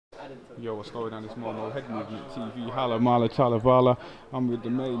Yo, what's going on? It's Momo Head Movement TV. Hala Mala Talavala. I'm with the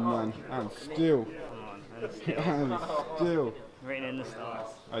main man, and still. And still. Written in the stars.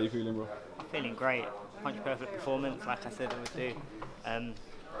 How you feeling, bro? I'm feeling great. Punch perfect performance, like I said I would do.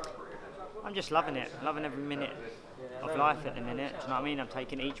 I'm just loving it, loving every minute of life at the minute. Do you know what I mean? I'm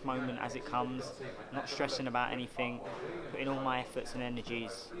taking each moment as it comes, not stressing about anything, putting all my efforts and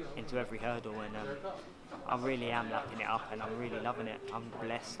energies into every hurdle, and I really am lapping it up, and I'm really loving it. I'm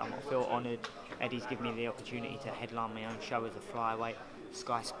blessed. I feel honoured. Eddie's given me the opportunity to headline my own show as a flyweight.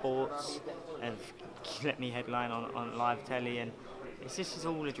 Sky Sports have let me headline on live telly, and it's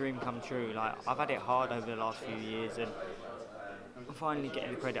all a dream come true. Like, I've had it hard over the last few years, and I'm finally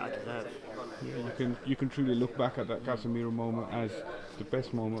getting the credit I deserve. Yeah, you can truly look back at that Casemiro moment as the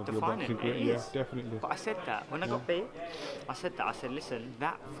best moment of your boxing career. Yeah, definitely. But I said that when I got beat. I said, listen,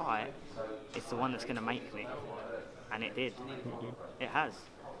 that fight is the one that's going to make me, and it did. It has,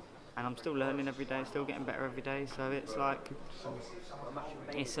 and I'm still learning every day, still getting better every day. So it's like,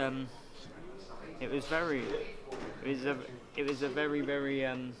 it was a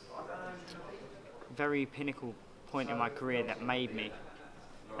very pinnacle point in my career that made me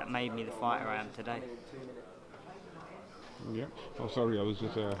the fighter I am today. Yeah. Oh, sorry, I was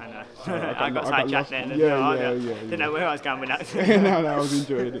just. I know. I got sidetracked then. Yeah. Didn't know where I was going with that. no, I was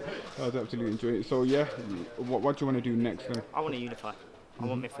enjoying it. I was absolutely enjoying it. So yeah, what do you want to do next then? I want to unify. I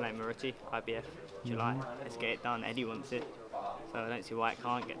want Miflane Maruti, IBF, July. Let's get it done. Eddie wants it, so I don't see why it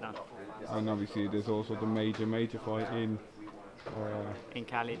can't get done. And obviously, there's also the major fight in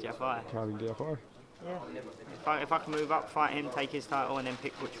Kal Yafai. Kal Yafai. Yeah. If I can move up, fight him, take his title, and then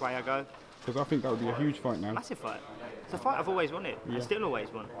pick which way I go. Because I think that would be a huge fight now. Massive fight. It's a fight I've always wanted. I still always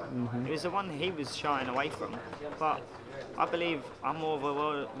want. It was the one he was shying away from, but I believe I'm more of a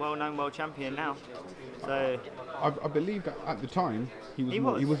well-known world champion now. So I believe that at the time he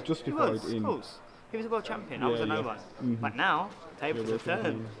was justified in. Of course, he was a world champion. I was a no one. But now tables have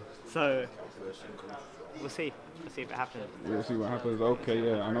turned. So we'll see. Let's see if it happens. We'll see what happens. Okay,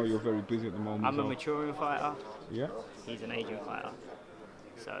 yeah. I know you're very busy at the moment. I'm a maturing fighter. Yeah. He's an aging fighter.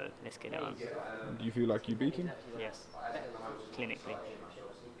 So let's get it on. Do you feel like you beat him? Yes. Clinically.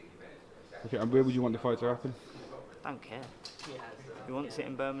 Okay, and where would you want the fight to happen? Don't care. If he wants it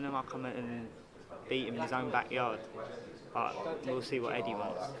in Birmingham, I'll come in and beat him in his own backyard. But we'll see what Eddie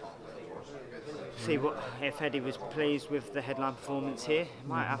wants. See what if Eddie was pleased with the headline performance here. It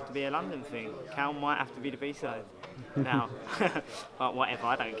might have to be a London thing. Cal might have to be the B-side now. But whatever,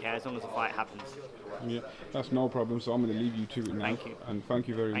 I don't care as long as the fight happens. Yeah, that's no problem. So I'm going to leave you to it now. Thank you. And thank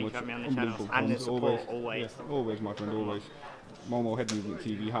you very much. Thank you for having me on the channel. And the support, always. Yeah, always, my friend, always. Momo Head Movement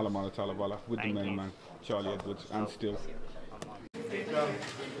TV, Hala Mala Talavala, with the main man, Charlie Edwards, and still.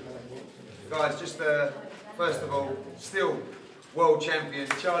 Guys, just first of all, still world champion,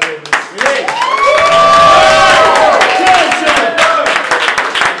 Charlie Edwards.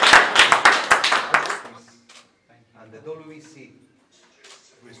 And the WEC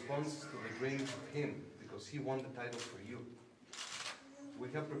responds to the dream of him because he won the title for you. We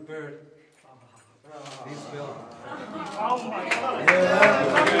have prepared this belt. Oh my God!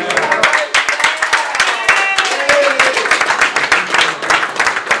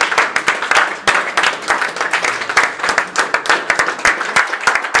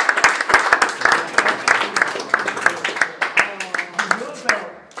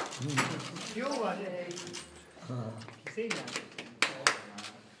 See that?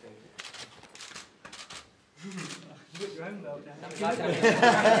 Put your own belt down.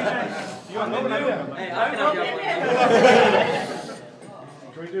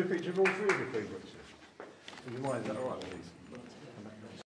 Can we do a picture of all three of the favourites? Would you mind? Is that alright, please?